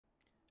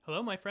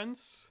Hello my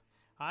friends,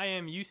 I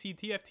am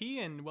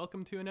UCTFT and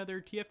welcome to another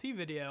TFT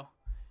video.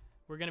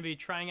 We're going to be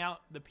trying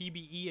out the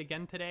PBE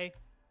again today.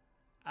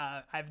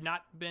 I've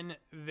not been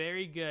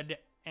very good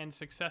and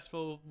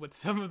successful with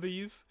some of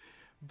these,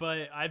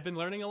 but I've been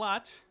learning a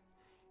lot,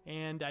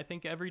 and I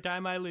think every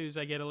time I lose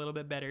I get a little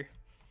bit better.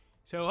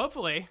 So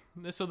hopefully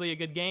this will be a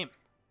good game.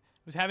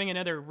 I was having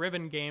another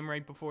Riven game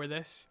right before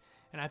this,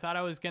 and I thought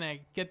I was going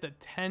to get the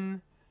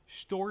 10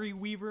 Story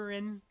Weaver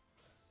in.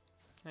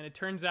 And it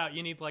turns out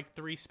you need like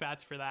 3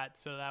 spats for that,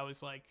 so that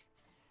was like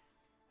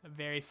a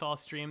very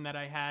false dream that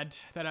I had,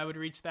 that I would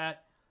reach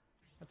that.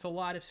 That's a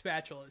lot of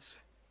spatulas.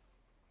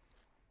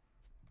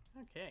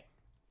 Okay.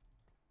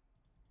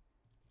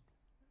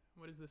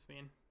 What does this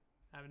mean?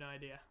 I have no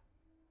idea.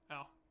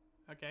 Oh,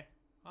 okay.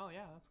 Oh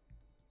yeah, that's...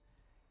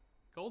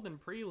 Golden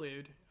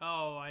Prelude.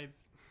 Oh, I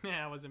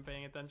wasn't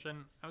paying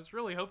attention. I was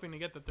really hoping to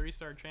get the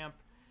 3-star champ.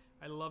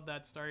 I love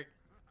that start.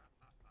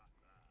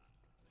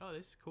 Oh,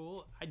 this is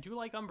cool. I do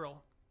like Umbral.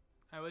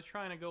 I was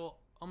trying to go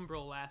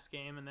Umbral last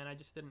game, and then I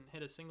just didn't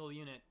hit a single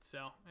unit,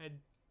 so it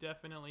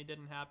definitely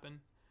didn't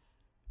happen.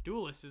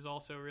 Duelist is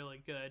also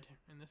really good,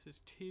 and this is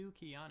 2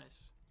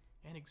 Kianas.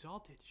 And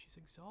Exalted. She's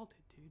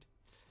Exalted, dude.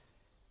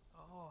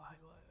 Oh,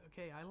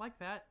 okay, I like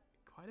that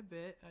quite a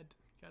bit. I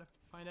gotta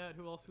find out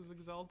who else is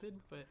Exalted,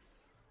 but...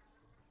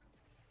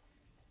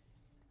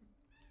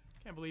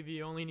 Can't believe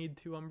you only need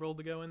 2 Umbral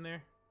to go in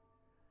there.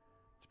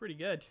 It's pretty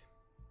good.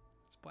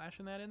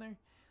 Splashing that in there.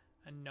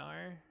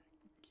 Anar,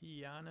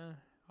 Kiana,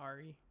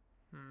 Ari.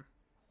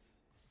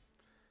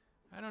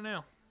 I don't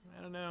know.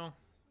 I don't know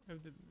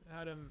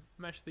how to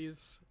mesh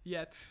these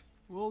yet.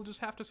 We'll just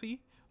have to see.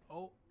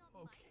 Oh,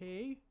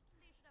 okay.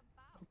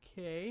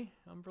 Okay.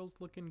 Umbral's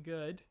looking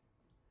good.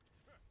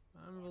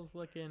 Umbral's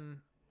looking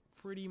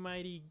pretty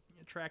mighty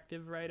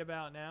attractive right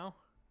about now.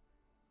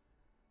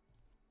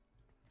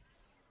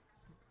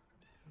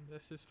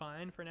 This is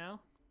fine for now.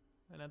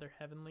 Another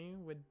Heavenly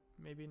would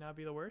maybe not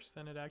be the worst,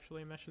 then it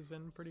actually meshes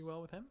in pretty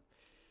well with him.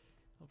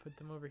 I'll put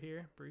them over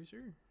here.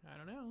 Bruiser? I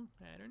don't know.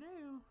 I don't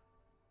know.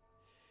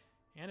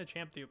 And a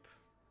champ dupe.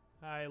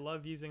 I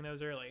love using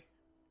those early.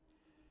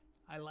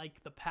 I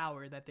like the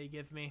power that they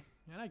give me.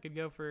 And I could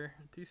go for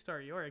a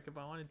 2-star Yorick if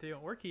I wanted to.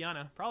 Or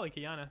Kiana. Probably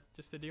Kiana,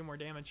 just to do more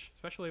damage.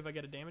 Especially if I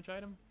get a damage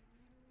item.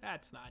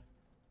 That's not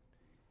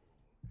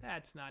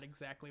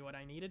exactly what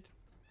I needed.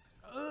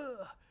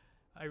 Ugh!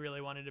 I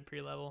really wanted a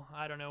pre-level.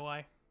 I don't know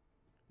why.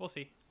 We'll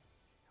see.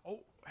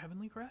 Oh,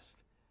 Heavenly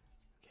Crest?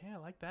 Okay, I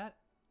like that.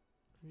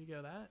 Maybe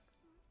go that.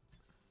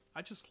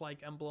 I just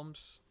like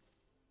emblems.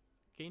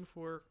 Gain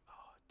 4. Oh,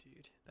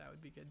 dude, that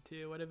would be good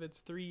too. What if it's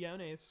 3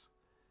 Yones?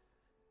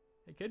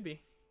 It could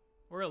be.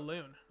 Or a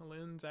Loon. A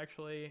Loon's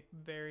actually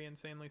very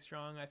insanely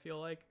strong, I feel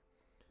like.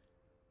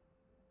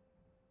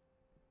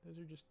 Those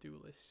are just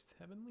duelist.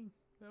 Heavenly,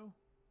 though?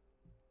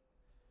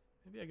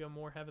 Maybe I go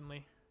more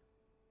Heavenly.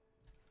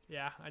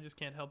 Yeah, I just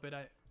can't help it.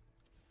 I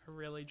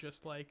really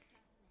just like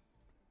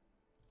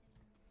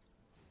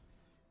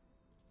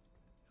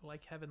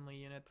Heavenly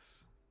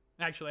units.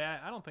 Actually,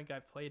 I don't think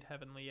I've played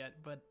Heavenly yet,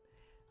 but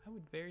I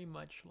would very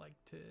much like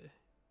to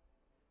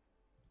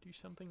do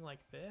something like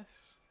this.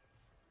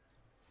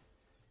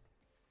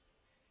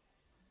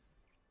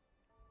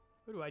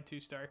 Who do I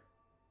 2-star?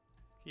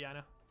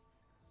 Kiana.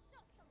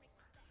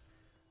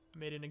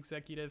 Made an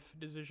executive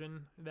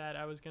decision that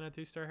I was gonna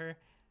 2-star her.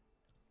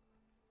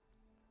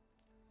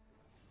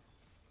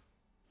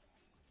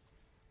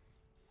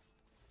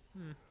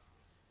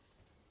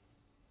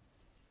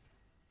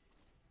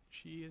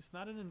 She is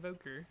not an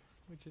invoker,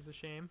 which is a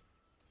shame.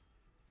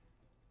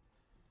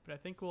 But I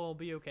think we'll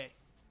be okay.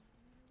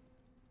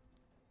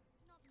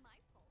 Not my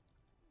fault.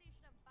 They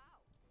should have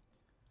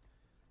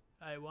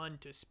bowed. I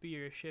want to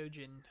spear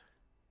Shojin.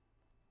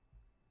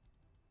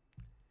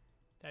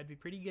 That'd be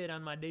pretty good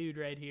on my dude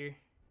right here.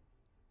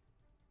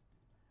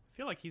 I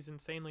feel like he's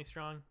insanely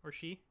strong. Or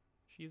she.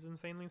 She's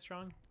insanely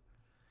strong.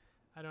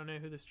 I don't know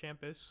who this champ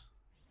is.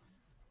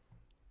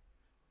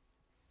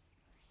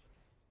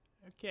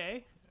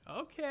 Okay.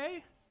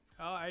 Okay.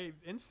 Oh, I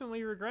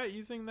instantly regret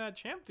using that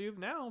champ dupe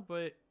now,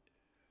 but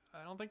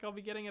I don't think I'll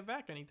be getting it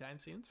back anytime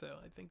soon, so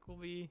I think we'll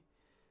be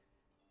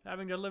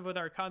having to live with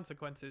our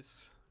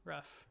consequences.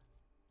 Rough.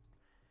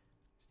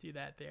 Let's do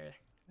that there.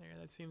 There,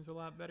 that seems a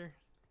lot better.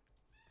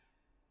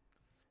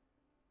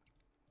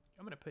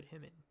 I'm gonna put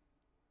him in,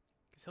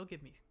 because he'll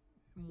give me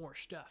more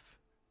stuff.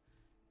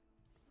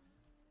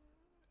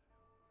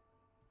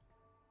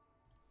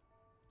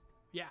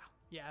 Yeah,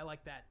 I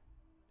like that.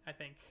 I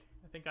think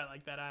I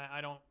like that. I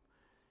don't...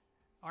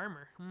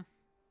 Armor.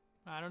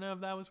 I don't know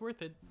if that was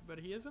worth it, but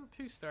he isn't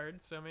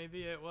 2-starred, so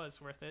maybe it was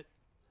worth it.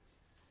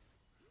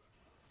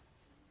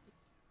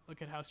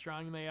 Look at how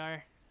strong they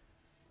are.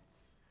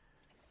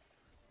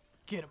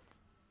 Get him.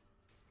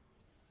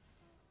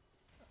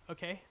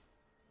 Okay.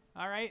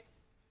 Alright.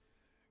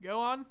 Go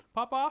on.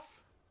 Pop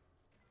off.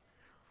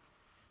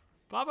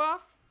 Pop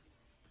off.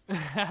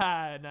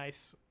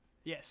 Nice.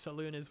 Yes,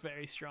 Saloon is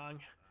very strong.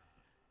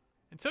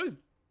 And so is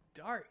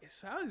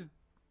Darius.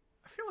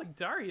 I feel like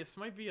Darius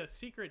might be a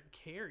secret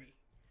carry.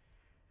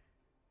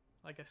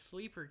 like a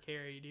sleeper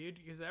carry, dude,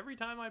 because every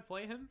time I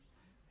play him,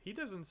 he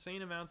does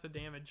insane amounts of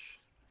damage.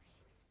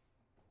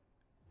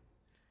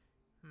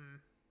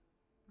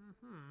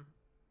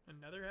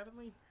 Another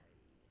heavenly?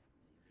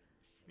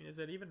 I mean, is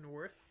it even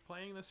worth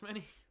playing this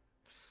many?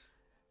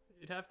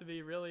 You'd have to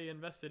be really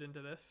invested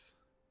into this.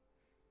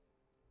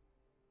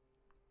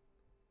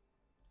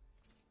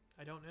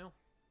 I don't know.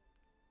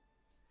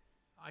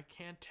 I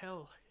can't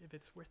tell if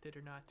it's worth it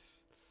or not.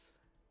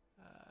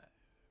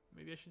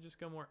 Maybe I should just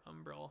go more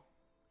Umbral.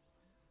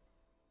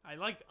 I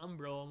like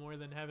Umbral more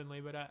than Heavenly,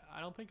 but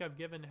I don't think I've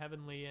given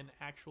Heavenly an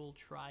actual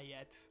try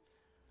yet.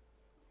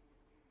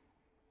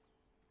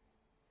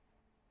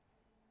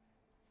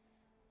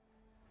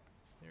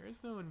 There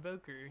is no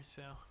Invoker,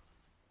 so...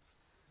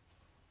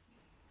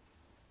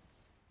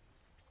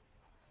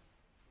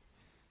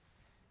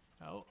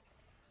 Oh,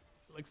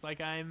 looks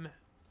like I'm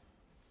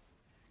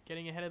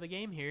getting ahead of the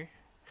game here.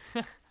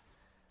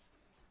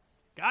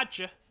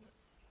 Gotcha!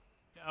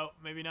 Oh,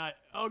 maybe not.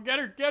 Oh, get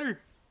her! Get her!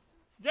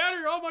 Get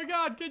her! Oh my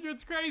god,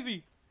 Kindred's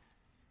crazy!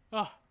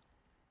 Oh,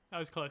 that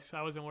was close.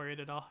 I wasn't worried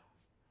at all.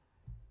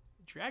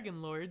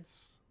 Dragon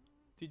Lords.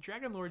 Dude,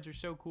 Dragon Lords are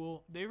so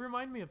cool. They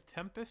remind me of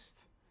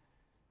Tempest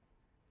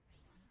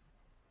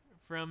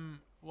from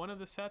one of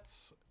the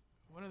sets,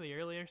 one of the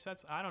earlier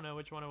sets. I don't know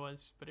which one it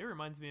was, but it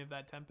reminds me of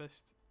that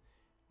Tempest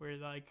where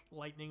like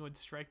lightning would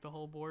strike the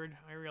whole board.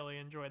 I really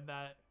enjoyed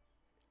that.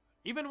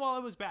 Even while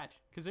it was bad,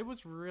 because it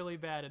was really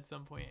bad at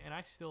some point, and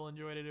I still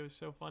enjoyed it. It was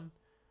so fun.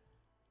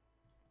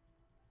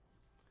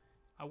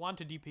 I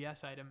want a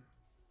DPS item.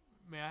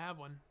 May I have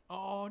one?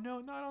 Oh, no,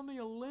 not on the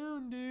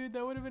Alloon, dude.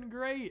 That would have been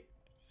great.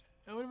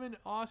 That would have been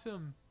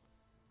awesome.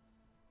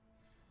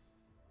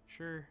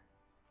 Sure.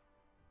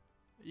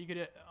 You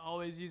could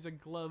always use a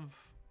glove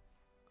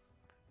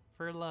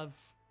for love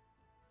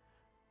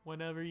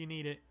whenever you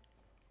need it.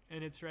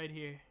 And it's right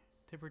here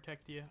to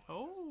protect you.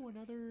 Oh,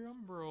 another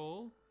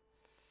Umbral.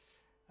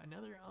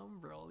 Another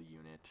Umbral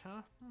unit,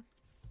 huh?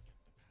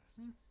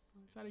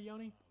 Was that a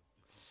Yoni?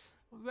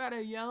 Was that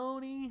a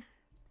Yoni?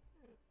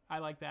 I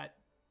like that.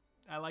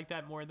 I like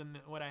that more than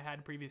what I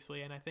had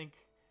previously, and I think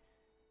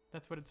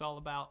that's what it's all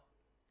about.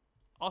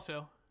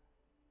 Also,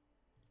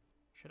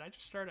 should I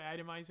just start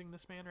itemizing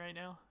this man right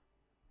now?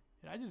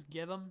 Did I just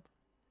give him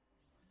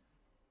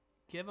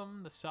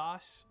the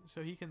sauce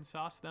so he can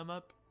sauce them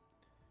up?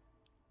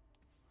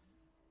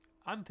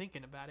 I'm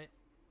thinking about it.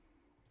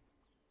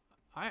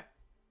 I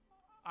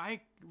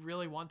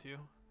really want to.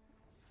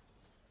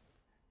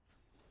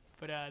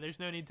 But there's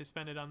no need to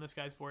spend it on this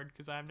guy's board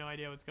because I have no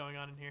idea what's going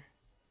on in here.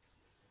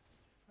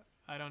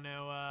 I don't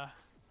know.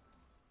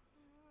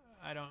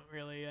 I don't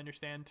really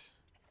understand.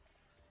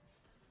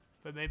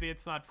 But maybe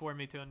it's not for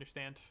me to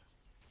understand.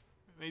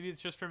 Maybe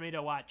it's just for me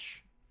to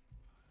watch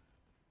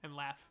and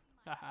laugh.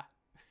 Haha.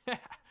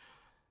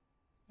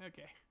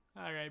 Okay.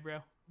 Alright, bro.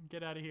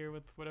 Get out of here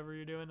with whatever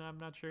you're doing. I'm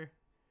not sure.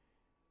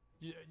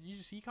 You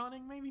just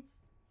econing, maybe?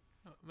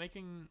 Oh,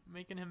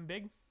 making him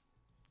big?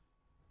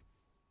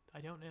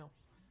 I don't know.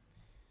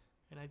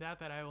 And I doubt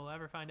that I will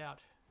ever find out.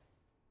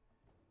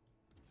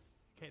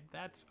 Okay,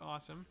 that's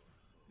awesome.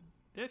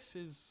 This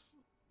is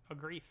a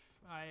grief.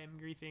 I am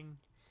griefing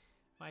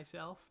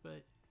myself,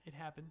 but it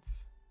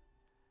happens.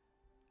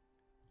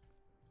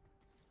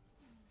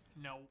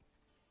 No.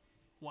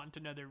 Want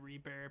another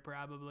Reaper,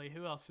 probably.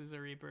 Who else is a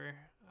Reaper?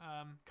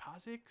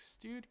 Kha'Zix,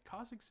 dude.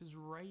 Kha'Zix is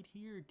right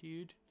here,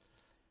 dude.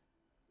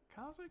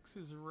 Kha'Zix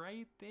is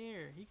right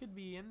there. He could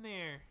be in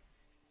there.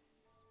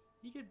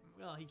 He could...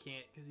 Well, he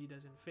can't because he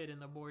doesn't fit in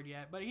the board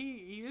yet. But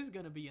he is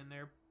going to be in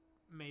there,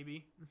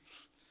 maybe.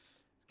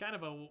 It's kind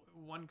of a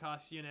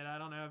one-cost unit. I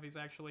don't know if he's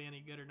actually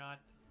any good or not.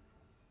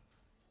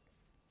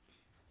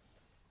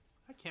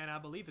 I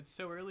cannot believe it's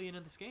so early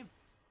into this game.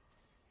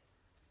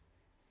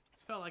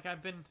 It's felt like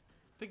I've been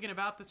thinking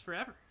about this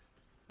forever.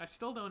 I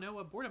still don't know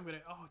what board I'm going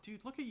to... Oh, dude,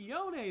 look at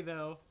Yone,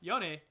 though.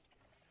 Yone.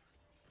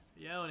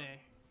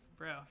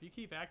 Bro, if you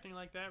keep acting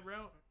like that,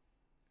 bro...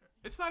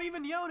 It's not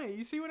even Yone.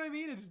 You see what I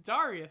mean? It's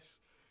Darius.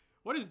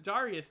 What does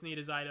Darius need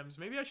as items?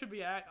 Maybe I should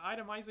be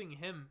itemizing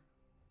him.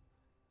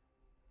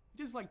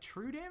 He does, like,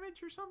 true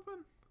damage or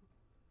something?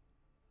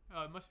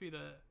 Oh, it must be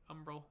the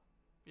Umbral.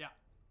 Yeah.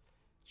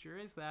 Sure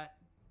is that.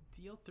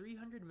 Deal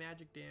 300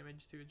 magic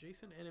damage to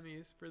adjacent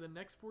enemies for the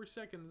next 4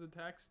 seconds.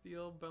 Attacks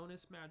deal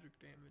bonus magic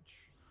damage.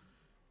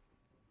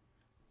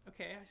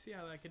 Okay, I see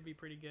how that could be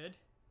pretty good.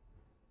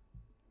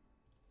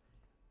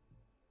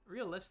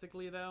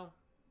 Realistically, though,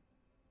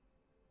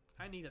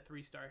 I need a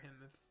 3-star him.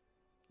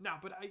 No,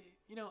 but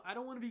I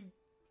don't want to be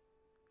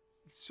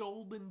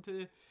sold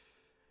into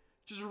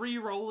just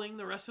re-rolling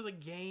the rest of the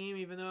game,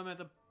 even though I'm at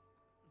the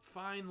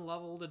fine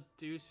level to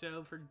do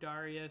so for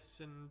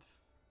Darius, and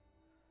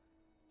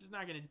just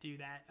not gonna do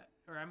that.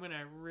 Or I'm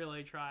gonna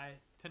really try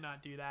to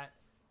not do that.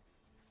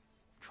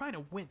 I'm trying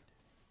to win.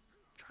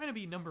 I'm trying to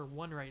be number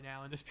 1 right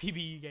now in this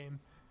PBE game.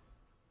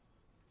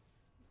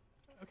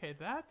 Okay,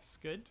 that's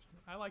good.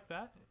 I like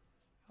that.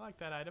 I like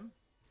that item.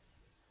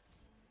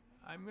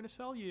 I'm gonna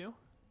sell you.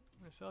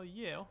 I'm gonna sell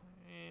you,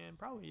 and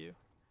probably you.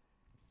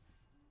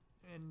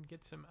 and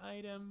get some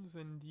items,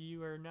 and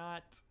you are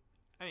not...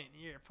 I mean,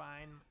 you're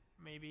fine,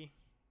 maybe.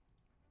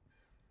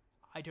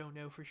 I don't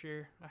know for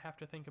sure. I have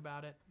to think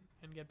about it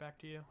and get back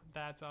to you.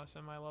 That's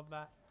awesome. I love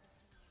that.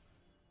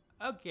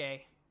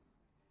 Okay.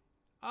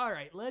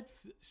 Alright,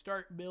 let's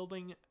start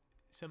building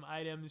some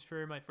items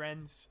for my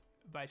friends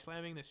by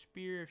slamming the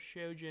Spear of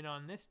Shojin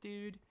on this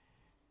dude.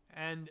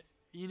 And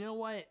you know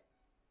what?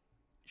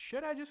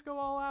 Should I just go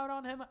all out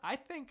on him? I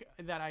think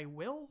that I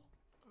will,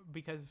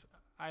 because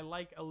I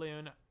like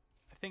Alune.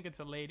 I think it's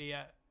a lady,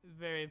 a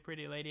very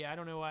pretty lady. I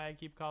don't know why I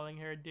keep calling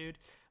her a dude.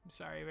 I'm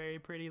sorry, very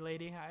pretty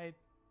lady. I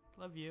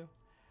love you.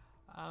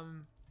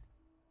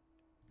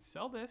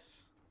 Sell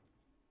this.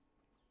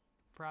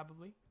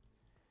 Probably.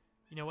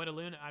 You know what,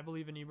 Alune? I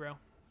believe in you, bro.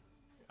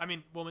 I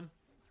mean, woman.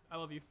 I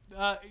love you.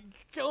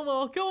 Kill them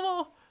all! Kill them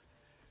all!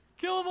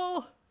 Kill them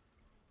all!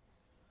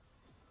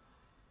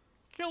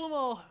 Kill them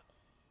all!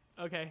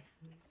 Okay.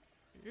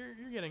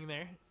 You're getting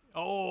there.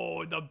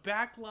 Oh, the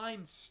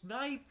backline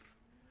snipe!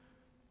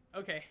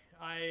 Okay,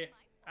 I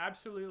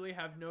absolutely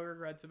have no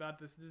regrets about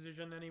this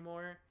decision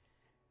anymore.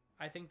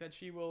 I think that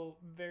she will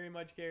very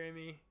much carry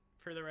me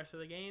for the rest of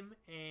the game,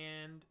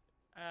 and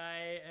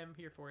I am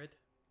here for it.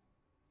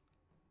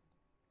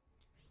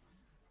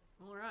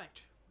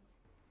 Alright.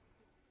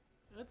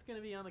 That's going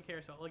to be on the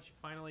carousel. Look, she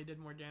finally did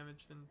more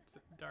damage than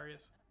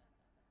Darius.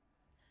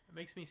 It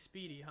makes me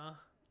speedy, huh?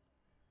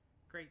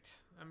 Great.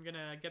 I'm going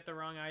to get the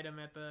wrong item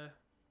at the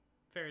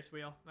Ferris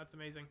wheel. That's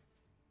amazing.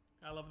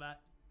 I love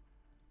that.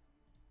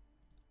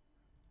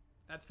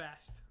 That's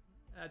fast.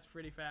 That's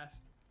pretty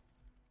fast.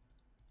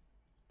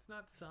 It's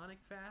not Sonic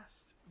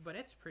fast, but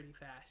it's pretty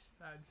fast,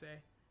 I would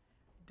say.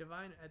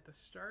 Divine at the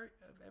start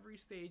of every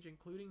stage,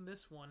 including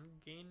this one,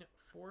 gain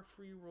 4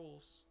 free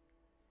rolls.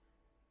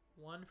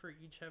 1 for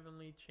each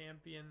heavenly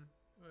champion.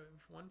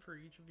 1 for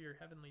each of your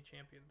heavenly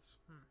champions.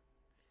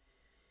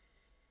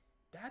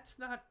 That's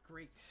not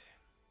great.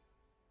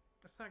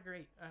 That's not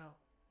great. I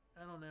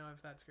don't know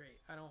if that's great.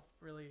 I don't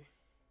really...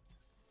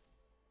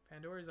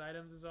 Pandora's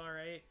items is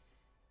alright.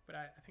 But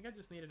I think I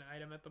just need an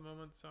item at the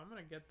moment, so I'm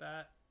going to get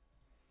that.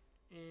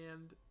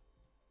 And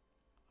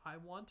I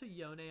want a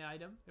Yone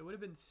item. It would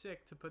have been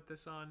sick to put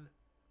this on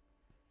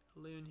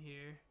Alune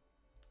here.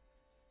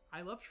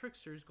 I love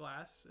Trickster's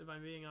Glass, if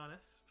I'm being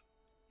honest.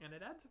 And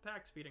it adds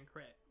attack speed and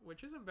crit,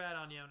 which isn't bad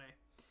on Yone.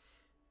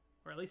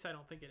 Or at least I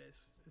don't think it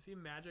is. Is he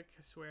magic?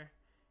 I swear.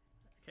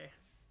 Okay.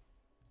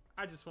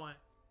 I just want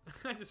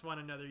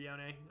another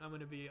Yone. I'm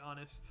going to be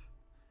honest.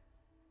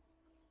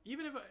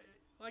 Even if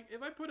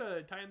if I put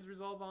a Titan's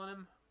Resolve on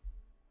him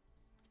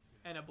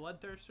and a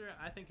Bloodthirster,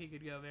 I think he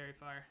could go very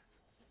far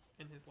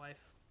in his life.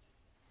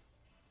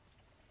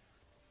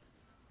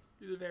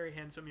 He's a very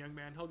handsome young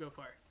man. He'll go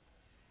far.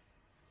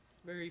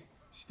 Very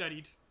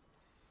studied.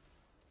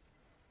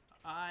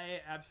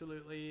 I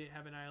absolutely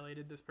have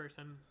annihilated this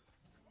person.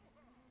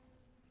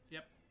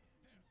 Yep.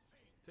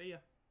 See ya.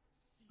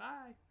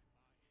 Bye.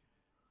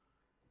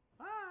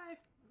 Bye.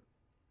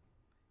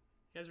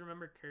 You guys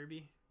remember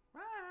Kirby? Bye.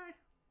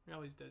 He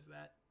always does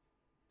that.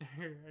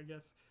 I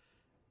guess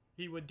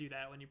he would do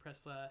that when you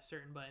press the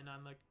certain button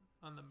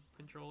on the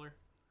controller.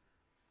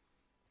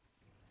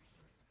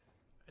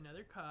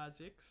 Another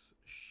Kha'Zix.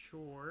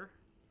 Sure.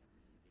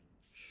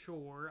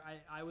 Sure.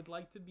 I would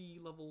like to be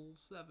level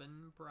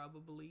 7,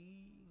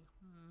 probably.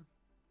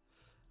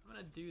 I'm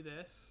gonna do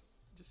this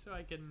just so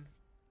I can...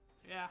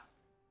 Yeah.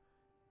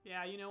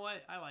 Yeah, you know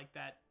what? I like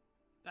that.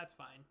 That's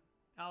fine.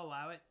 I'll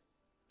allow it.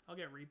 I'll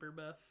get Reaper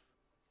buff.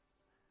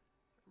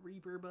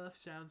 Reaper buff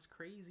sounds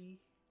crazy.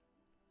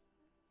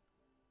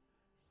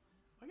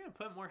 Am I gonna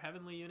put more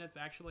heavenly units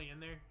actually in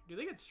there? Do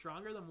they get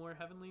stronger the more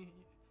heavenly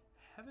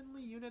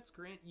units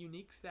grant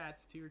unique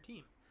stats to your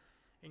team,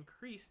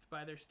 increased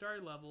by their star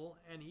level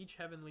and each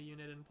heavenly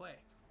unit in play?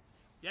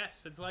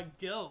 Yes, it's like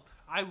Guild.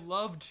 I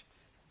loved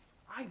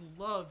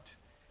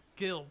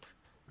Guild.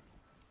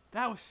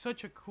 That was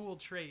such a cool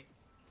trait.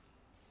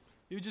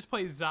 You would just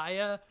play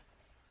Zaya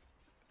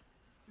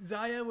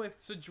with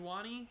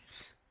Sejuani.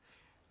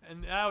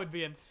 And that would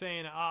be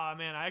insane. Oh,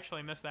 man, I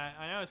actually missed that.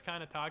 I know it was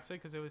kind of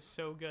toxic because it was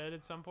so good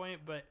at some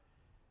point, but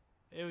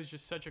it was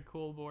just such a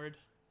cool board.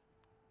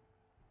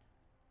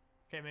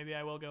 Okay, maybe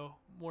I will go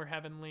more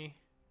heavenly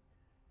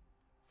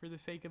for the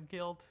sake of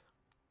Guild.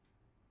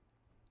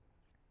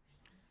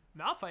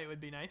 Malphite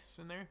would be nice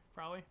in there,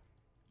 probably.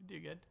 Do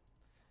good.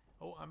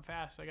 Oh, I'm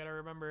fast. I gotta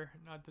remember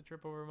not to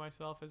trip over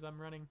myself as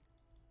I'm running.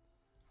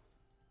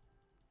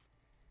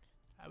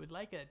 I would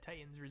like a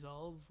Titan's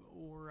Resolve,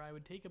 or I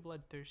would take a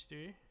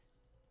Bloodthirster.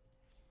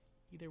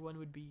 Either one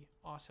would be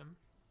awesome.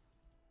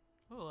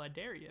 Oh, a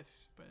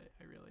Darius, but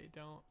I really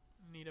don't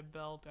need a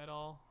belt at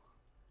all.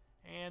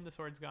 And the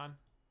sword's gone.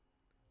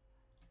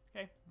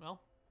 Okay,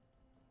 well.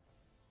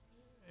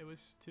 It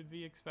was to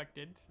be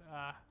expected.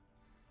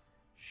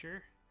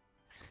 Sure.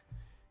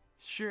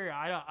 Sure,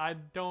 I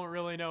don't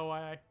really know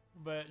why,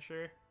 but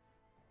sure.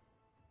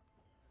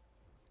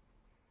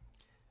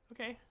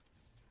 Okay.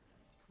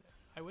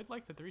 I would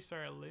like the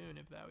 3-star Alune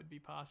if that would be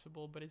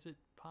possible, but is it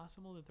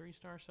possible to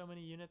 3-star so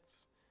many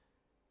units?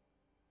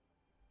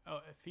 Oh,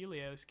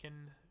 Aphelios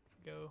can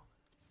go.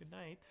 Good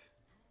night.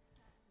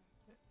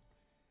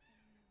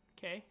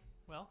 Okay,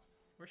 well,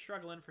 we're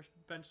struggling for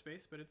bench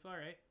space, but it's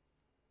alright.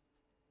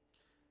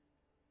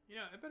 You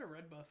know, I bet a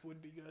red buff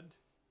would be good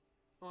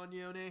on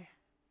Yone.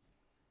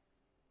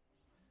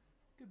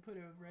 Could put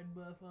a red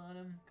buff on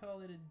him, call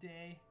it a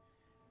day.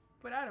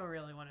 But I don't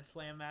really want to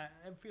slam that.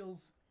 It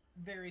feels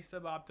very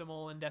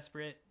suboptimal and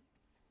desperate.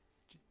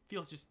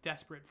 Feels just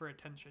desperate for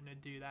attention to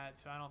do that,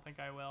 so I don't think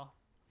I will.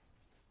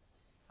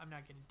 I'm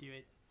not going to do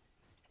it.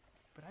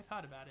 But I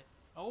thought about it.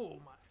 Oh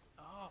my.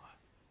 Oh.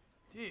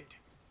 Dude.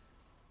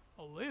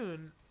 A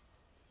loon?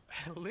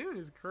 A loon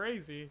is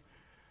crazy.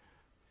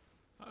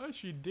 How is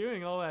she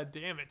doing all that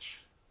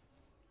damage?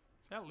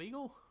 Is that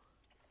legal?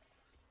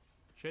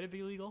 Should it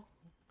be legal?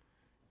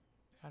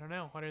 I don't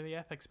know. What are the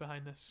ethics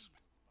behind this?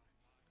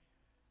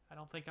 I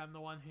don't think I'm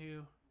the one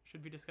who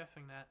should be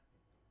discussing that.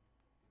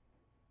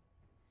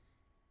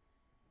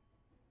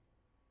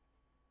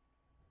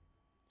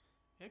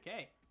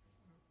 Okay.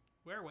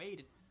 We're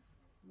waiting.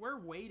 We're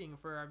waiting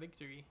for our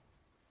victory.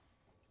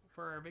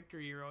 For our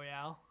victory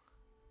royale.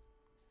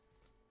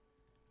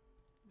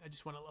 I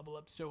just want to level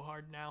up so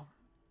hard now.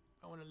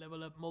 I want to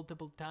level up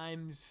multiple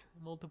times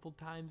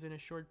in a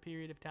short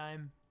period of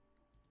time.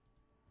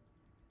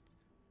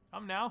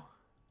 Come now.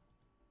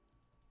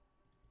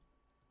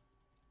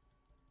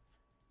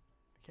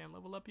 I can't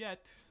level up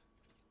yet.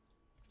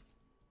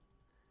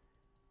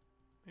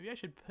 Maybe I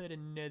should put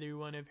another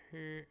one of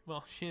her.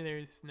 Well,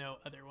 there's no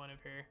other one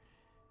of her.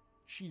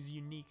 She's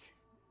unique.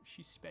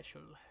 She's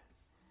special.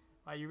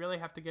 Wow, you really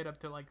have to get up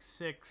to like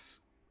 6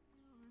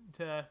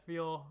 to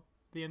feel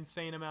the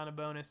insane amount of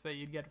bonus that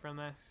you'd get from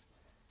this.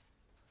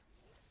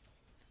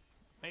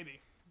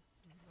 Maybe.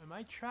 I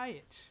might try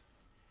it.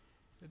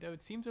 Though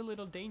it seems a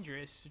little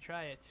dangerous to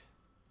try it.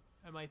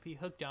 I might be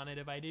hooked on it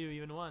if I do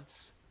even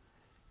once.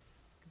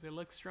 Because it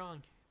looks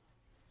strong.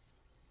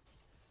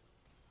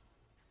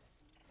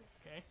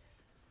 Okay.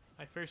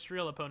 My first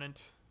real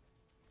opponent.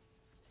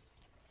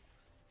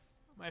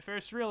 My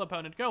first real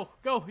opponent. Go!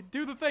 Go!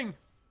 Do the thing!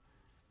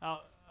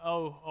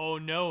 Oh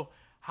no.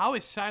 How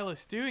is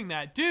Silas doing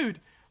that? Dude!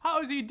 How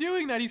is he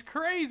doing that? He's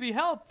crazy!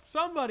 Help!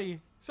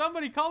 Somebody!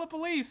 Somebody call the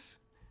police!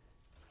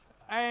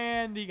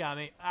 And he got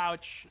me.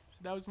 Ouch.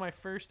 That was my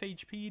first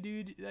HP,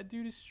 dude. That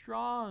dude is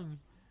strong.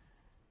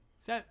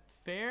 Is that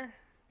fair?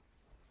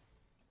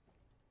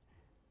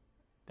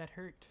 That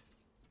hurt.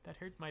 That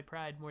hurt my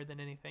pride more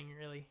than anything,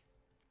 really.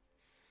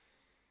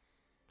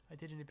 I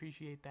didn't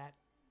appreciate that.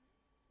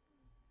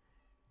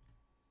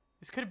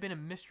 This could have been a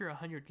Mr.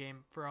 100 game,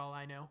 for all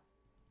I know.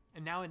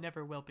 And now it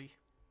never will be.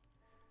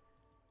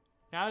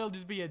 Now it'll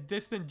just be a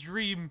distant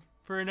dream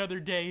for another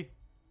day.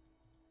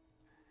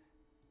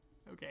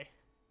 Okay.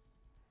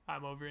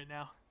 I'm over it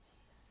now.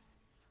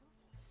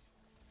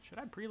 Should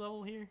I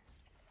pre-level here?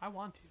 I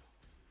want to.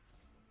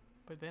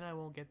 But then I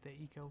won't get the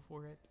eco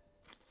for it.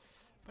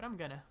 But I'm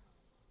gonna.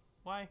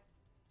 Why?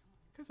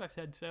 Because I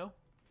said so.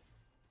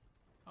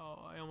 Oh,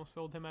 I almost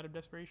sold him out of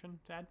desperation.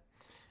 Sad.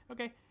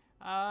 Okay.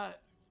 I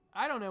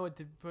don't know what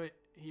to put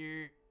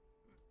here.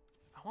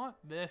 I want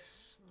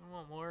this. I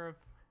want more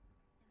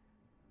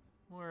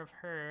of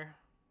her.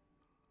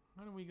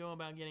 How do we go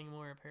about getting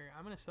more of her?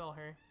 I'm gonna sell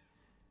her.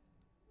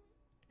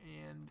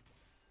 And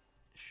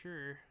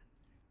sure,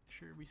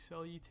 we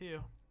sell you too.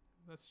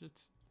 That's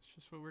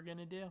just what we're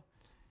gonna do.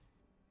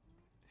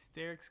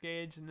 Hysterics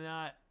Gauge,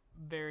 not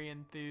very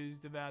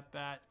enthused about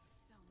that.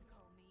 Some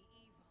call me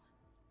evil.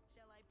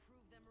 Shall I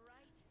prove them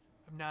right?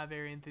 I'm not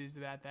very enthused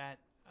about that.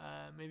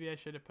 Maybe I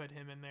should have put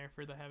him in there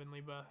for the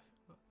heavenly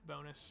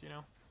bonus, you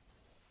know.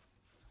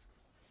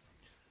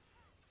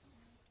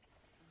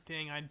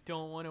 Dang, I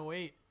don't want to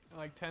wait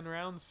like 10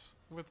 rounds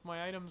with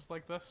my items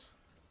like this.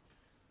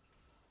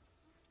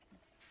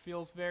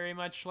 Feels very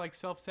much like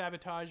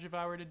self-sabotage if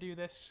I were to do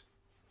this.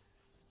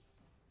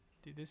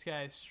 Dude, this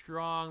guy is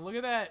strong. Look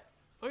at that.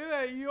 Look at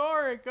that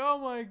Yorick. Oh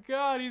my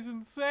god, he's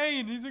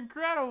insane. He's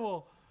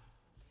incredible.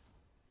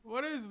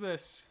 What is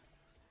this?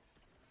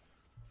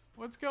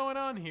 What's going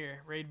on here?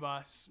 Raid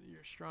boss.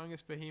 Your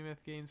strongest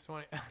behemoth gains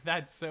 20.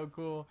 That's so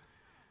cool.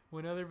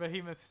 When other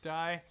behemoths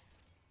die.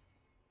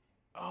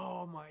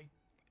 Oh my.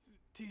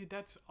 Dude,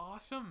 that's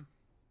awesome.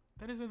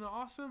 That is an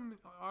awesome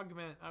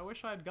augment. I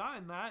wish I'd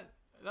gotten that.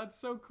 That's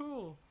so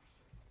cool.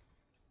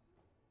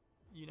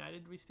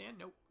 United we stand?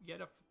 Nope.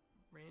 Get a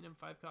random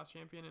 5-cost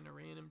champion and a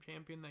random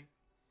champion that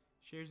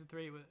shares the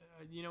 3 with.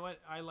 You know what?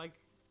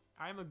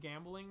 I'm a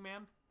gambling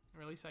man,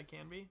 or at least I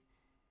can be,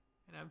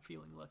 and I'm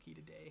feeling lucky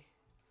today.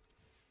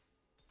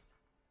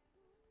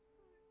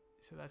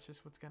 So that's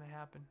just what's gonna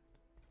happen.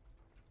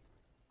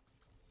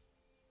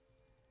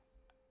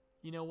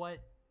 You know what?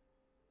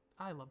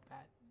 I love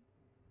that.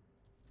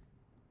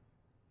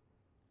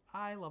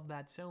 I love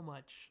that so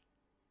much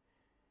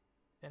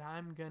that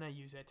I'm gonna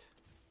use it.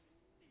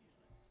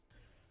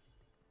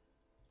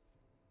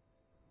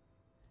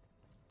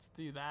 Let's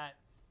do that.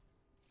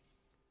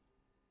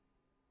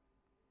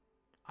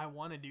 I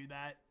want to do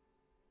that.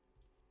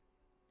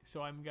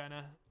 So I'm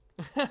gonna.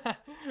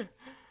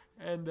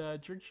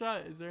 And trick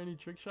shot. Is there any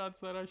trick shots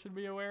that I should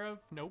be aware of?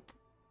 Nope.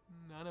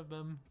 None of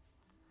them.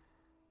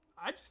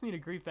 I just need to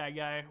grief that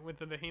guy with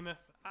the behemoth.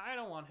 I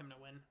don't want him to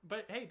win.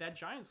 But hey, that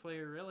giant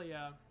slayer really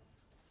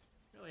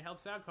really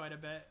helps out quite a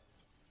bit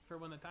for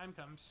when the time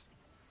comes.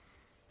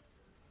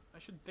 I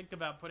should think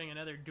about putting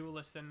another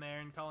duelist in there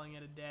and calling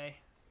it a day.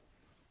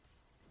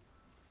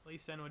 Lee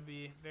Sin would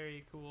be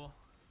very cool.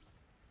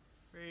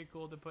 Very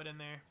cool to put in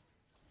there.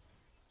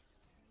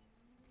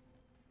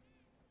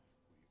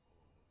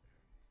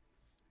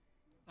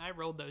 I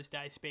rolled those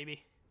dice,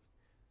 baby.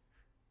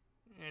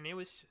 And it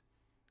was...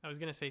 I was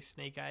going to say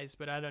snake eyes,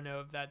 but I don't know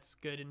if that's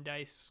good in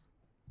dice.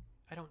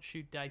 I don't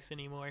shoot dice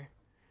anymore.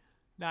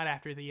 Not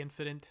after the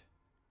incident.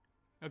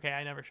 Okay,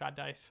 I never shot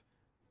dice.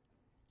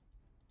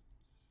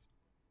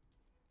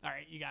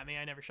 Alright, you got me.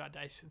 I never shot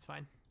dice. It's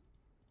fine.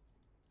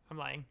 I'm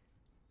lying.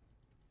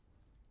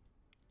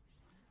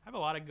 I have a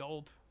lot of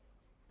gold.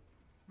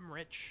 I'm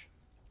rich.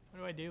 What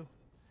do I do?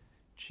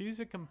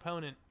 Choose a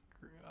component.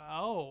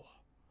 Oh.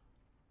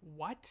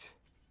 What?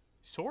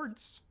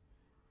 Swords?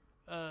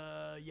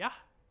 Yeah.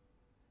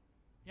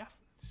 Yeah,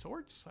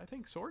 swords. I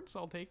think swords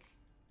I'll take.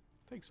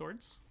 Take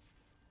swords.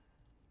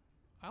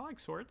 I like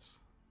swords.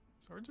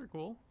 Swords are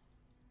cool.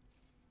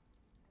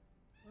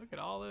 Look at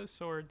all those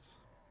swords.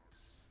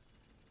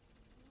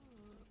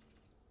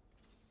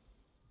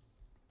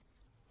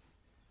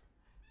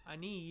 I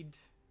need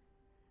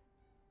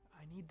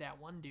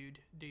that one dude.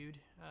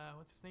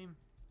 What's his name?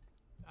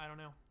 I don't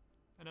know.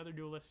 Another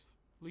duelist.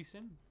 Lee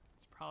Sin.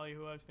 It's probably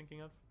who I was thinking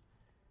of.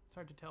 It's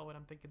hard to tell what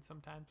I'm thinking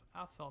sometimes.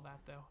 I'll sell that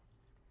though.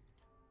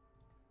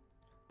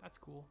 That's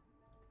cool.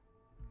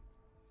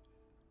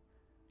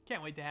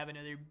 Can't wait to have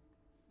another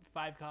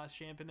 5-cost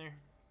champ in there.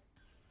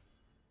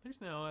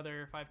 There's no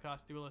other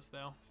 5-cost duelist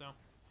though, so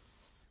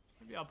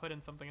maybe I'll put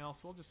in something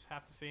else. We'll just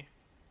have to see.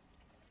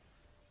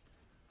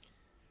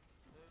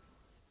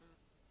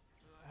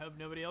 I hope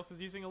nobody else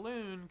is using a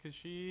loon because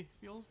she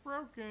feels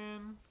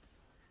broken.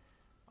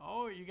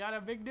 Oh, you got a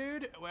big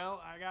dude?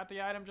 Well, I got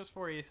the item just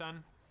for you,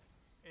 son.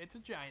 It's a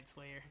giant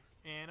slayer,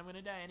 and I'm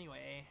gonna die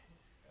anyway.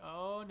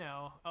 Oh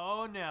no,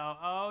 oh no,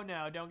 oh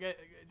no, don't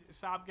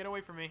stop, get away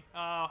from me.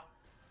 Oh,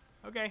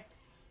 okay.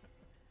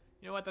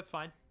 You know what, that's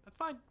fine. That's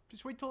fine.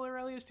 Just wait till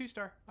Aurelia's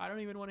 2-star. I don't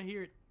even want to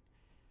hear it.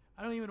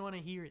 I don't even want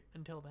to hear it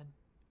until then.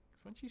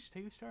 Because when she's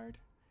 2-starred,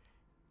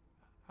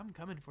 I'm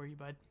coming for you,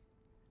 bud.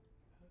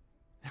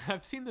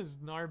 I've seen this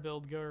Gnar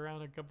build go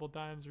around a couple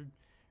times, or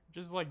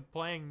just like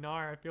playing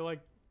Gnar. I feel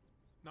like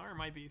Gnar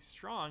might be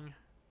strong.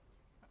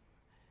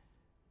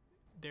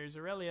 There's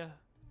Aurelia.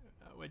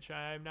 Which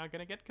I'm not going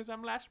to get because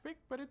I'm last pick,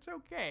 but it's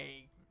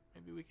okay.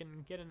 Maybe we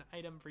can get an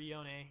item for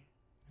Yone,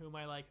 whom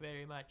I like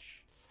very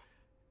much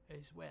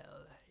as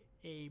well.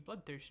 A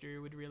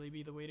Bloodthirster would really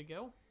be the way to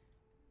go.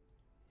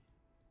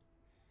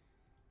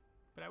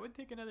 But I would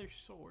take another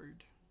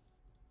sword.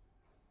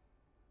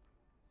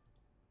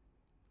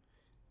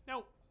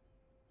 No.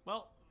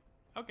 Well,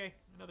 okay,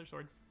 another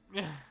sword.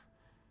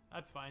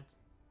 That's fine.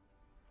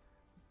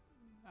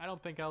 I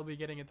don't think I'll be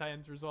getting a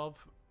Titan's Resolve,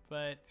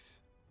 but...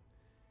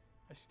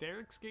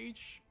 Asterix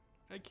Gauge,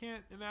 I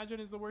can't imagine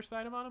is the worst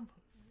item on him.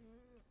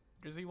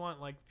 Does he want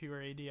like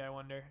pure AD, I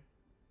wonder?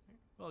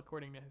 Well,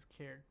 according to his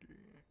character,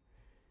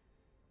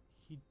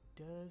 he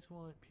does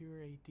want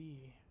pure AD.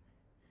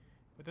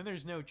 But then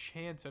there's no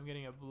chance I'm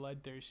getting a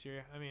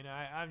Bloodthirster. I mean,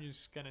 I'm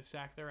just gonna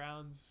sack the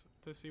rounds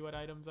to see what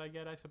items I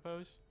get, I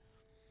suppose.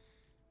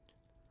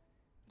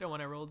 I don't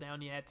want to roll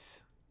down yet.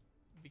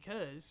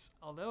 Because,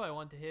 although I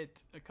want to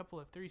hit a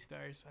couple of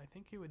 3-stars, I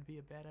think it would be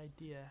a bad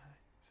idea.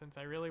 Since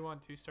I really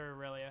want 2-star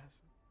Aurelia.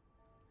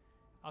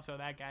 Also,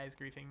 that guy is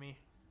griefing me.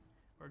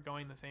 We're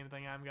going the same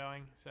thing I'm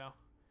going, so...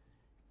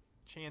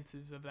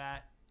 chances of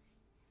that,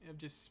 of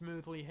just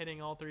smoothly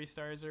hitting all 3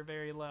 stars are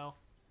very low.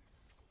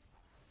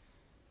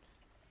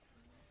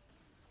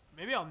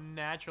 Maybe I'll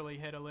naturally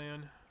hit a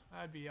loon.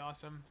 That'd be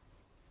awesome.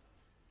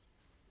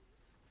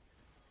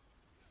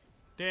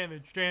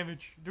 Damage,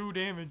 damage, do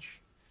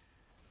damage.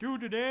 Do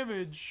the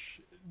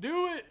damage.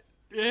 Do it!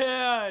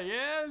 Yeah,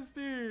 yes,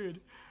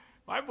 dude.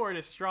 My board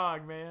is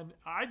strong, man.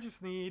 I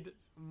just need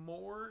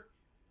more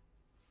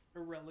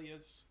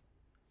Aurelias.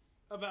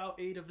 About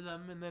 8 of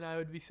them, and then I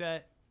would be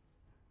set.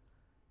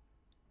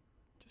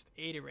 Just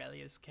 8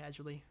 Aurelias,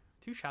 casually.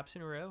 2 shops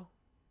in a row.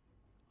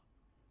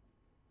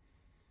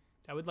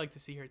 I would like to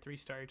see her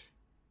 3-starred.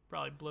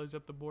 Probably blows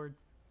up the board.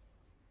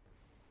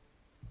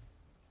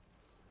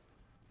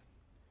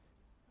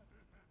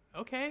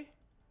 Okay.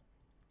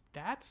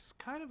 That's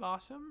kind of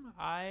awesome.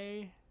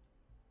 I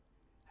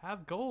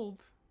have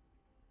gold.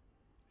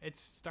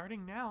 It's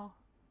starting now.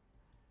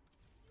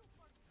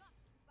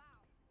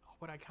 Oh,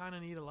 but I kind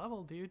of need a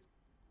level, dude.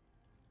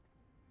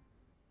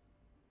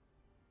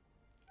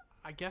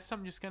 I guess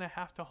I'm just going to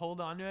have to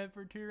hold on to it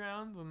for 2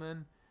 rounds and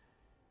then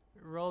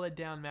roll it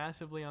down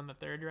massively on the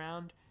 3rd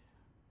round.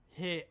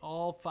 Hit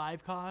all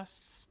 5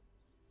 costs.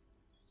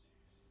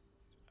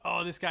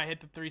 Oh, this guy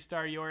hit the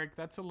 3-star Yorick.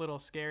 That's a little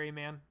scary,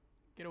 man.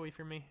 Get away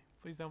from me.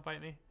 Please don't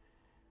fight me.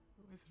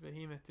 What does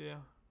Behemoth do?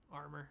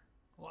 Armor.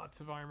 Lots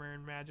of armor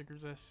and magic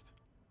resist.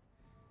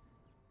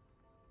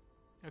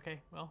 Okay,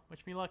 well, wish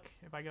me luck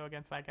if I go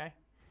against that guy.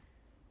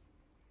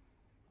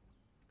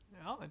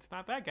 Well, it's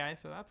not that guy,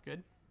 so that's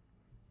good.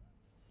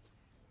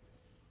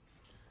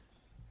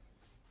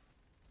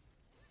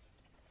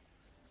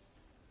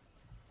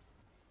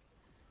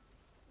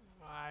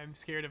 I'm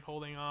scared of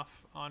holding off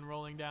on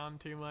rolling down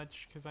too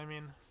much, because I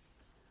mean,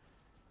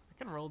 I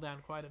can roll down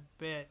quite a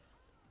bit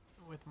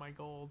with my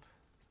gold.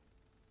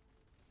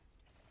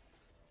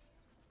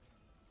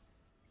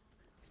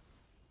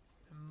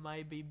 I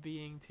might be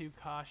being too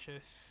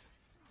cautious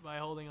by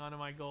holding onto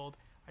my gold.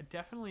 I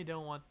definitely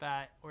don't want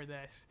that or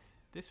this.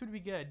 This would be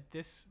good.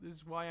 This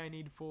is why I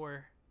need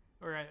 4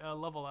 or a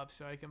level up,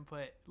 so I can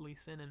put Lee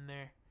Sin in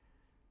there.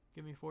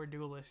 Give me 4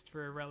 duelists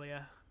for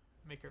Aurelia.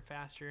 Make her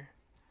faster.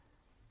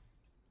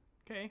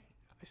 Okay,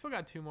 I still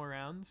got 2 more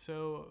rounds,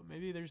 so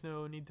maybe there's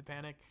no need to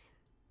panic.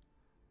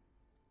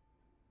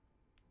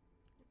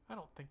 I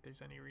don't think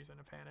there's any reason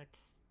to panic.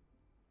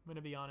 I'm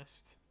gonna be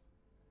honest.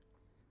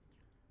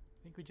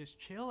 I think we just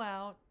chill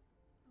out.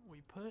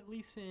 We put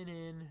Lee Sin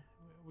in.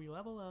 We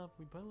level up.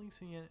 We put Lee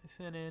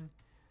Sin in.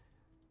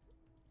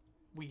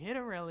 We hit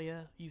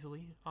Aurelia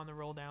easily on the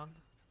roll down.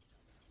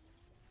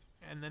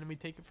 And then we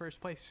take it first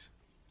place.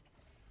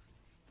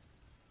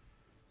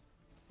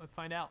 Let's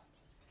find out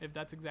if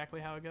that's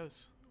exactly how it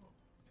goes.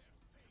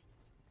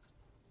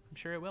 I'm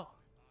sure it will.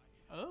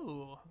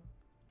 Oh.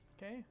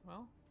 Okay,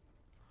 well.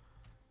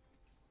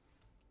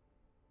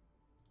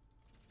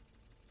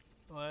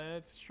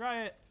 Let's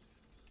try it.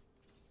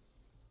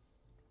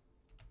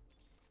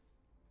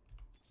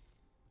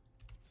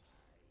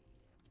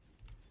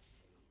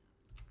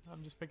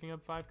 I'm just picking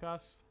up 5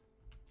 costs.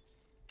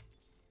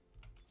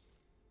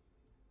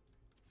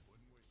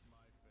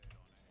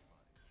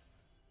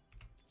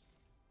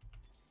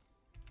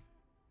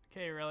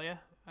 Okay, Aurelia.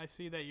 I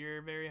see that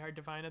you're very hard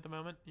to find at the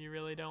moment. You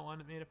really don't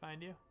want me to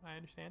find you. I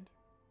understand.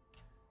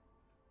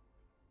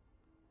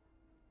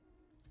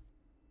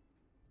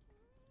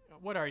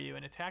 What are you,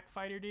 an attack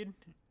fighter, dude?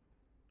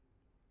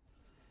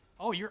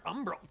 Oh, you're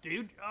Umbral,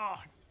 dude. Oh,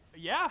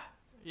 yeah.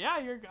 Yeah,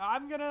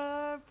 I'm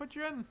gonna put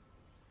you in.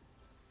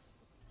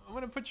 I'm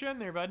gonna put you in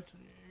there, bud.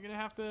 You're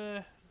gonna have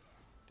to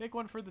take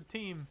one for the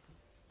team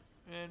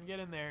and get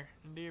in there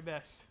and do your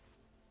best.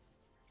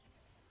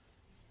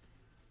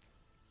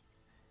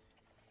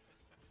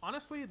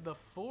 Honestly, the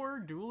 4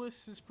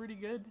 duelists is pretty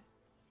good.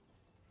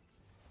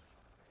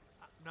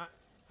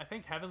 I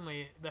think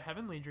the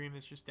Heavenly Dream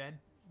is just dead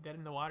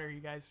in the water,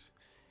 you guys,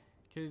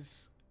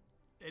 because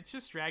it's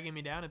just dragging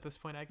me down at this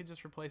point. I could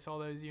just replace all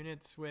those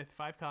units with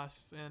 5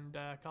 costs and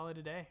call it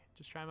a day.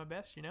 Just try my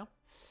best, you know.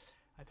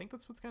 I think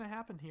that's what's gonna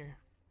happen here.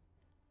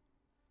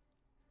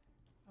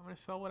 I'm gonna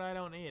sell what I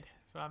don't need,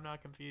 so I'm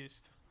not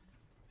confused.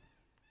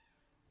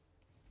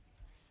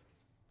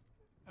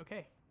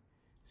 Okay,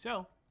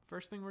 so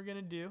first thing we're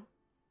gonna do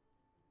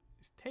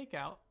is take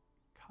out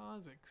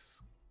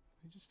Kazakhs.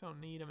 We just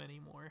don't need them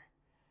anymore.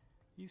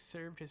 He's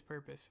served his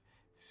purpose.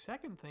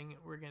 Second thing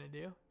we're gonna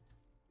do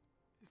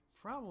is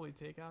probably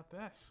take out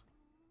this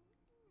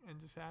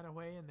and just add a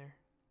way in there.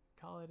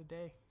 Call it a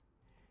day.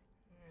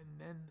 And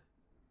then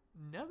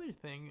another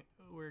thing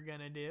we're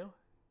gonna do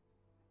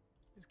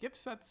is give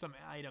Seth some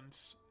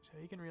items so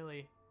he can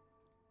really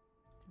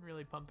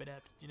pump it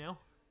up, you know?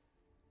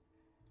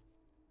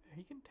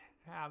 He can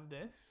have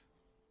this.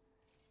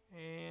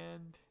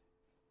 And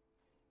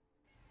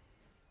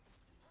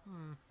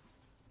there's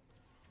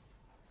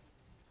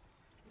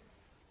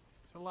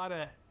a lot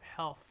of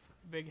health,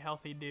 big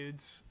healthy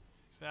dudes.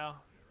 So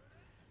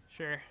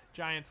sure,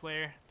 Giant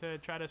Slayer to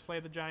try to slay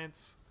the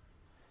giants,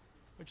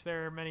 which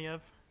there are many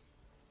of.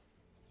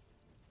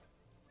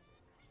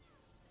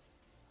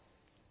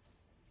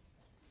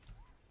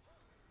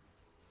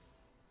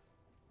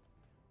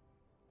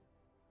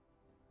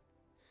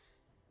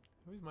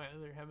 Who's my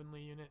other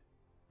heavenly unit?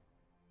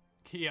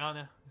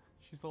 Kiana.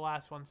 She's the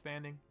last one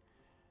standing.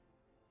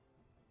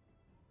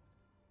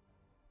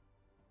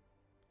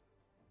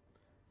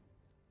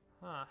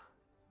 Huh.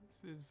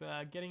 This is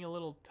getting a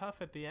little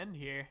tough at the end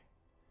here.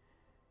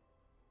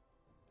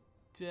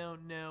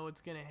 Don't know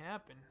what's gonna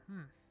happen.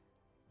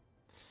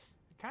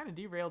 It kind of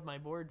derailed my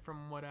board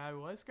from what I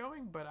was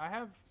going, but I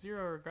have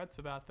 0 regrets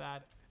about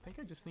that. I think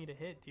I just need a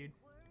hit, dude.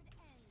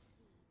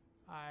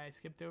 I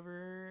skipped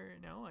over...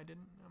 No, I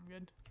didn't. I'm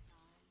good.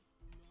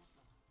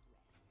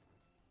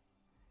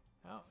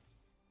 Oh.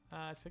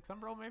 6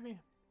 Umbral, maybe?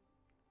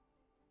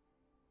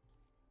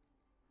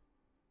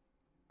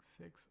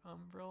 6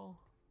 Umbral.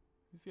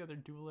 Who's the other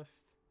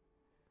duelist?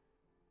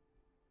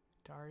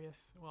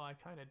 Darius. Well, I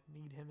kind of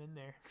need him in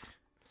there.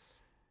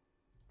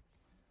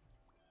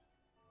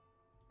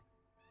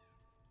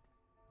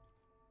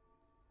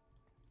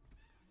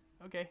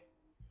 Okay.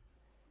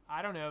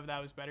 I don't know if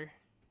that was better,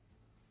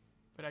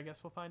 but I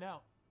guess we'll find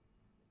out.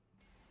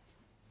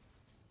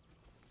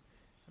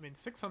 I mean,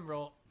 6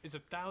 Umbral is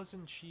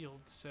 1,000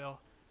 shields, so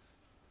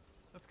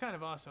that's kind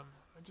of awesome.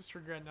 I just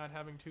regret not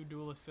having 2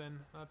 duelists in,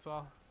 that's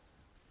all.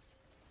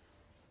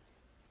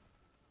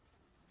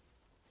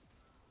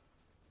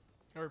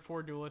 Or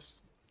 4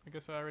 duelists. I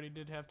guess I already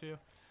did have 2.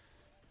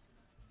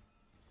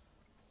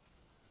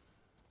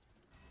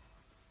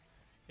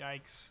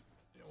 Yikes.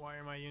 Why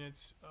are my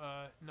units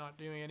not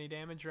doing any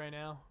damage right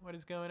now? What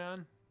is going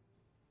on?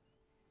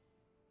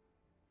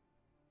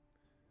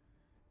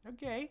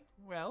 Okay,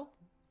 well,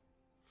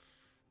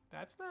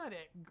 that's not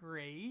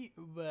great,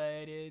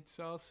 but it's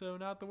also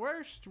not the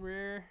worst.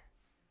 We're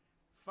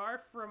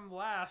far from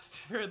last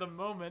for the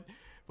moment,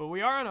 but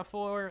we are on a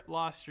 4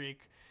 loss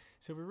streak,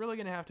 so we're really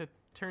going to have to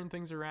turn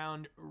things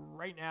around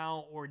right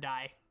now or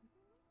die.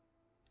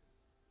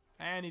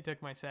 And he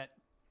took my set.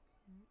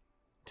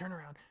 Turn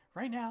around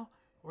right now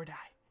or die.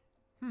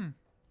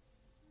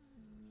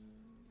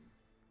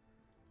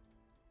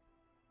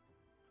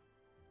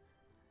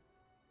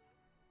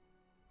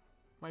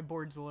 My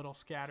board's a little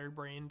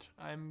scatterbrained.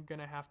 I'm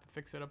gonna have to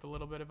fix it up a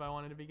little bit if I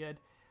want it to be good.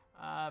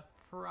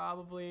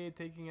 Probably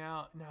taking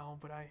out... No,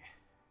 but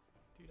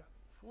dude,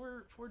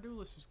 four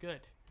duelists is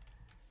good.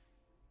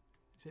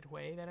 Is it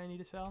Wei that I need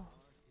to sell?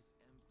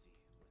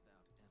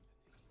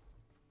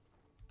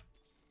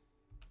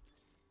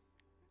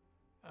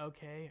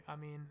 Okay, I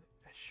mean,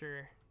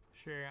 sure.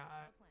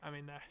 I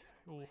mean, that...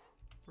 Ooh,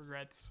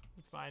 regrets.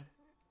 It's fine.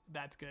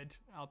 That's good.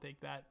 I'll take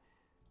that.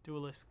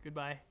 Duelist,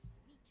 goodbye.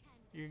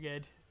 You're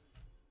good.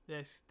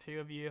 There's 2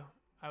 of you.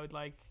 I would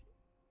like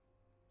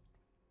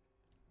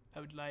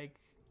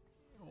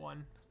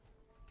one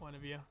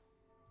of you.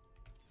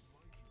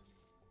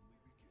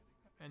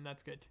 And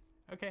that's good.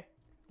 Okay.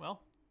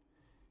 Well,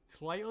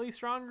 slightly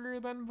stronger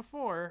than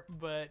before,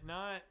 but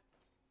not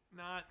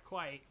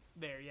quite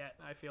there yet,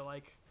 I feel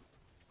like.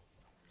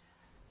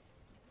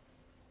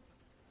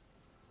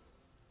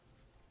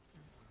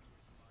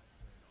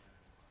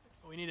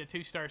 We need a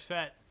 2-star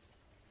set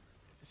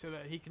so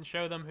that he can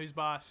show them who's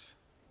boss.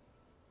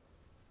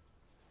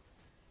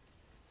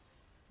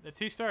 The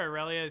 2-star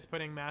Aurelia is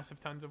putting massive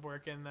tons of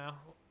work in, though.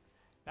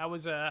 That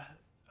was a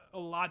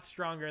lot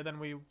stronger than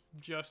we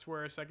just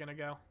were a second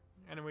ago.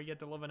 And we get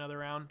to live another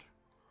round.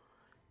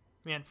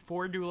 Man,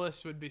 4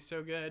 duelists would be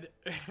so good.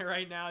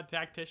 Right now, a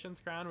Tactician's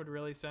Crown would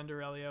really send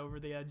Aurelia over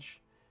the edge.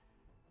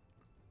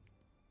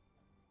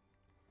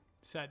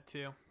 Set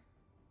 2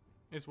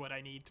 is what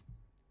I need.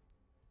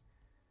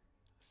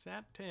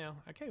 Set 2.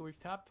 Okay, we've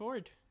top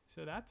forward.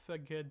 So that's a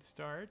good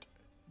start.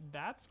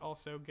 That's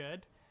also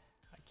good.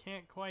 I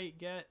can't quite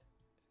get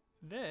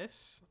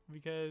this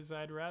because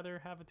I'd rather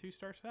have a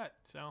 2-star set.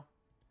 So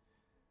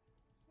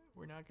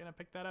we're not going to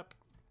pick that up.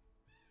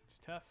 It's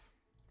tough.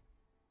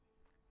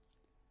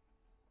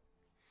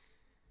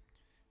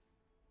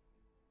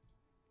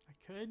 I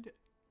could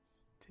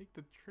take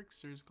the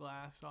Trickster's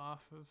glass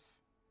off of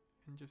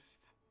and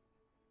just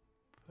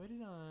put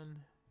it on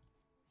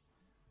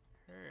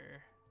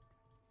her.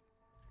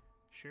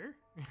 Sure.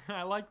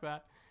 I like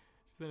that.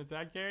 Just an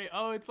attack carry.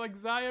 Oh, it's like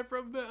Zaya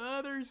from the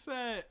other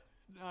set.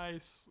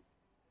 Nice.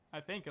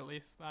 I think, at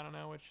least. I don't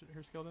know what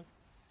her skill is.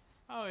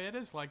 Oh, it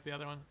is like the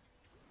other one.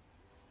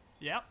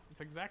 Yep,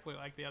 it's exactly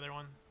like the other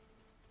one.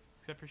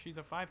 Except for she's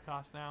a 5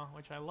 cost now,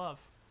 which I love.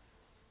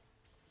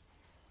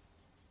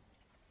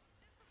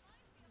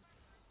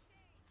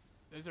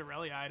 Those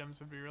Aurelia items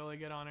would be really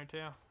good on her,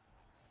 too.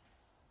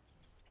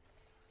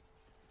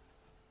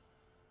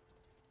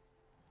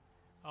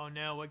 Oh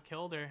no, what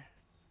killed her?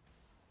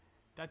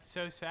 That's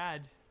so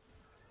sad.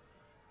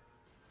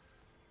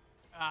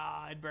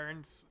 Ah, it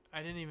burns.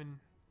 I didn't even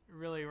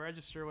really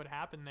register what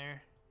happened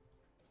there.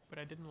 But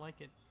I didn't like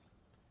it.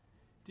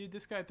 Dude,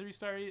 this guy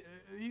 3-star,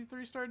 he's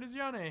 3-starred as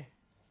Yone. And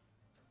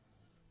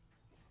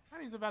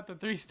he's about the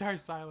 3-star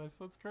Silas.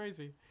 That's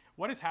crazy.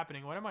 What is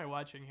happening? What am I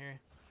watching here?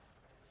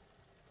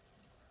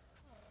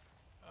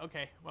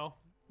 Okay, well,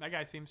 that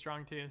guy seems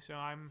strong too, so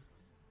I'm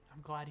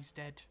glad he's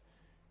dead.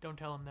 Don't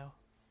tell him though.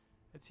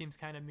 That seems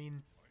kind of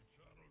mean.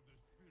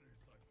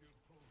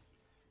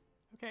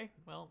 Okay,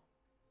 well,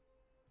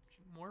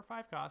 more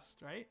 5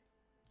 cost, right?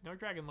 No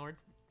Dragon Lord,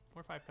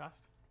 more 5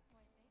 cost.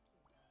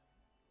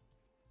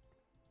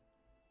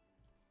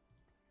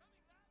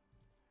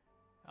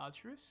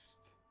 Altruist?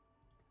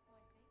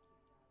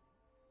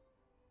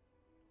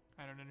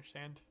 I don't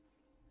understand.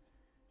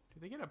 Do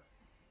they get a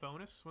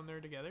bonus when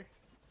they're together?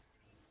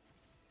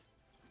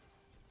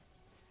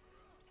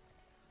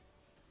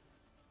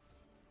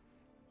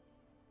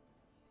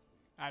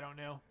 I don't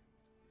know.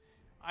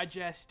 I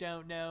just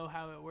don't know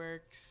how it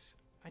works.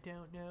 I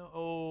don't know.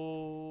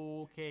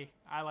 Oh, okay.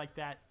 I like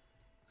that.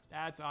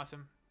 That's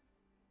awesome.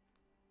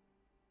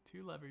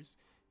 2 levers.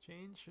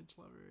 Change switch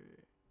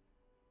lever.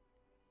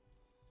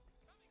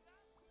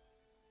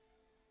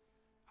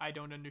 I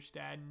don't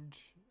understand.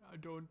 I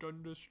don't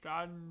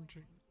understand.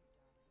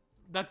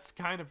 That's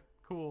kind of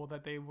cool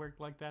that they work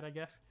like that, I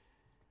guess.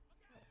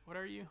 What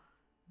are you?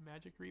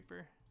 Magic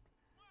Reaper?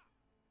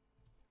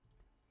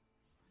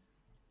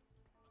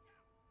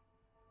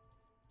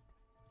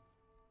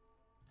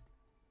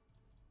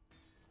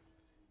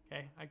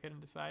 Okay, I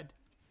couldn't decide.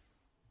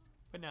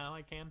 But now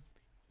I can.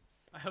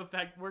 I hope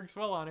that works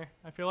well on her.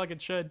 I feel like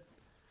it should.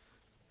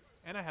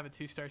 And I have a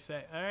 2-star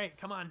set. Alright,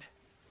 come on.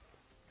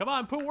 Come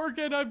on, put work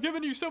in. I've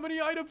given you so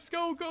many items.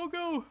 Go, go,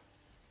 go.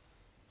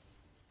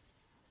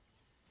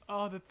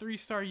 Oh, the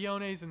 3-star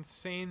Yone's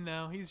insane,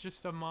 though. He's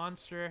just a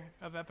monster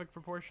of epic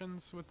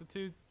proportions with the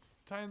 2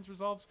 times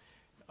resolves.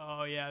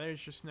 Oh, yeah,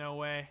 there's just no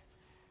way.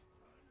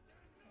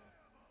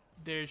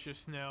 There's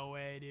just no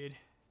way, dude.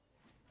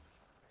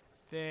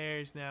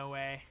 There's no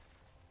way.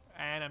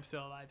 And I'm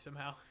still alive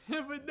somehow.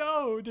 But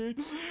no,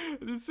 dude.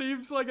 This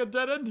seems like a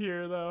dead end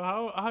here,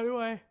 though. How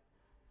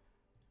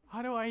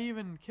do I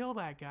even kill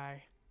that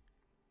guy?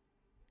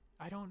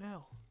 I don't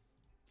know.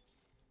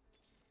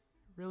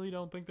 Really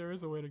don't think there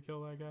is a way to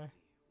kill that guy.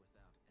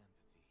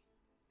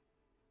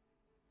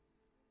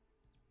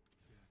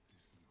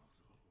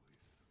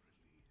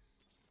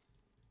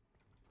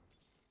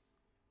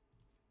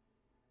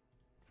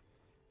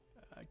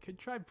 I could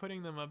try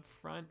putting them up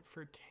front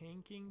for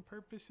tanking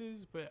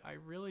purposes, but I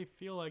really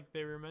feel like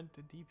they were meant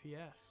to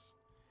DPS.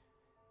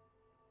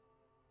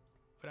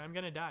 But I'm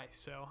gonna die,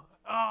 so...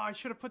 Oh, I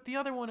should have put the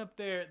other one up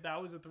there.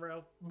 That was a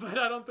throw, but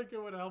I don't think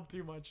it would help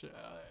too much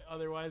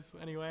otherwise,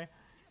 anyway.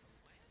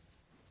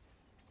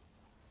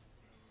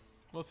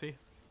 We'll see.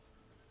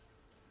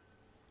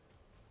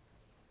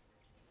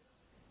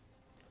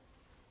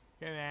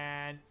 Come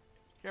on.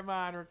 Come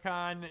on,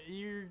 Rakan.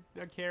 You're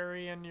a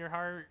carry in your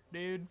heart,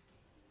 dude.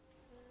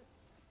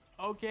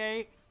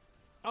 Okay.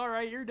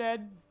 Alright, you're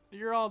dead.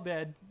 You're all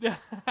dead.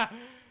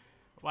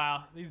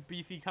 Wow, these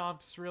beefy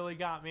comps really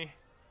got me.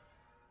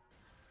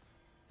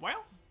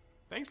 Well,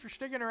 thanks for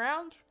sticking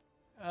around.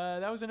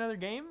 That was another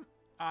game.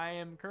 I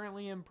am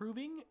currently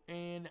improving,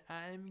 and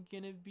I'm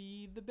gonna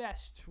be the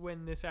best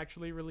when this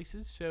actually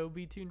releases, so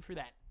be tuned for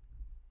that.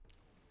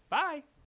 Bye!